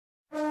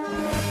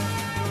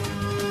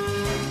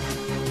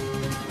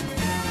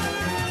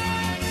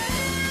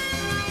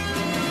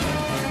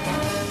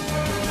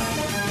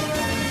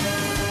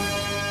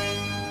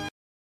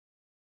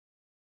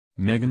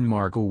Meghan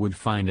Markle would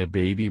find a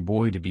baby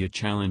boy to be a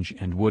challenge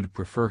and would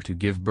prefer to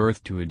give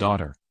birth to a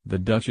daughter, the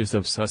Duchess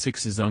of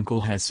Sussex's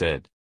uncle has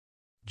said.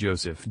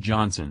 Joseph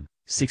Johnson,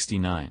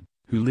 69,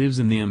 who lives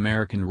in the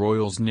American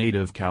royal's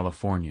native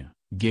California,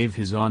 gave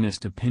his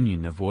honest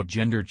opinion of what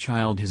gender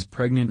child his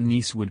pregnant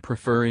niece would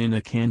prefer in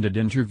a candid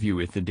interview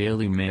with the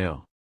Daily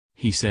Mail.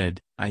 He said,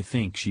 "I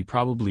think she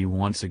probably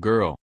wants a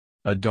girl.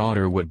 A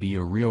daughter would be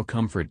a real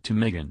comfort to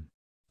Meghan.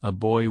 A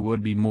boy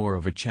would be more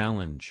of a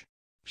challenge.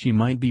 She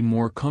might be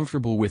more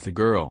comfortable with a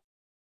girl."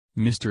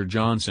 Mr.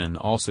 Johnson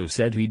also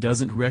said he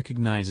doesn't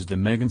recognize the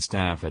Meghan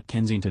staff at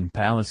Kensington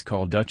Palace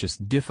call Duchess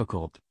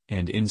difficult,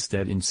 and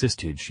instead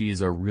insisted she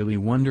is a really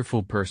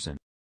wonderful person.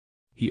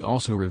 He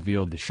also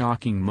revealed the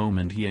shocking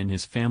moment he and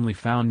his family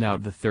found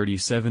out the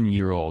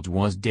 37-year-old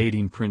was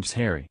dating Prince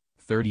Harry,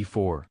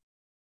 34.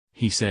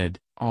 He said,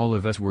 "All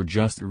of us were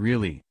just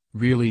really,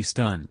 really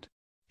stunned.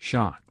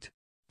 Shocked.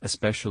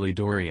 Especially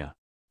Doria.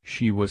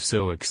 She was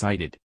so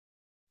excited."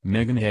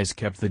 Meghan has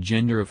kept the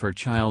gender of her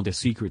child a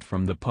secret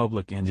from the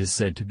public and is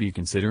said to be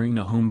considering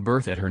a home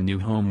birth at her new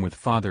home with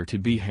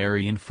father-to-be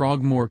Harry in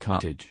Frogmore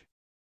Cottage.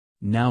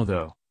 Now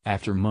though,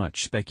 after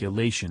much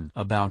speculation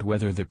about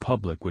whether the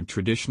public would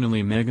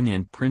traditionally Meghan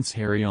and Prince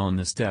Harry on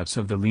the steps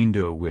of the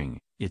Lindo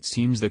wing, it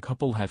seems the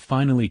couple have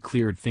finally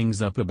cleared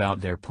things up about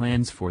their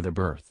plans for the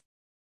birth.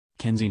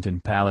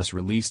 Kensington Palace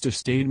released a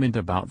statement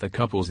about the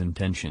couple's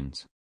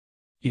intentions.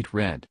 It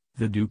read,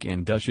 "The Duke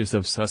and Duchess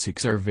of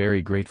Sussex are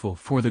very grateful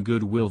for the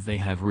goodwill they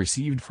have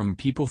received from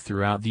people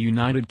throughout the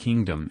United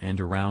Kingdom and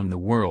around the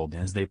world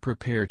as they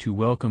prepare to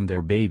welcome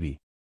their baby.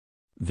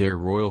 Their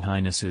Royal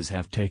Highnesses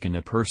have taken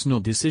a personal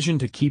decision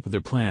to keep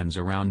their plans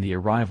around the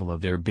arrival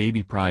of their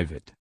baby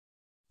private.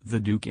 The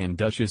Duke and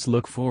Duchess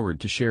look forward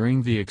to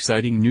sharing the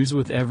exciting news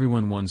with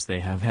everyone once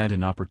they have had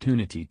an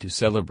opportunity to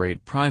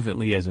celebrate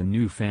privately as a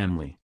new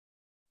family."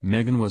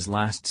 Meghan was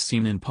last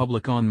seen in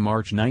public on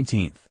March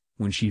 19,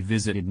 when she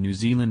visited New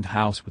Zealand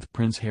House with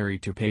Prince Harry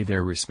to pay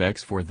their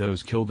respects for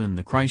those killed in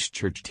the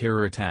Christchurch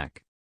terror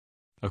attack.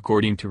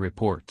 According to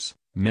reports,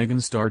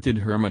 Meghan started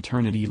her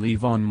maternity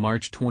leave on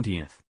March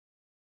 20.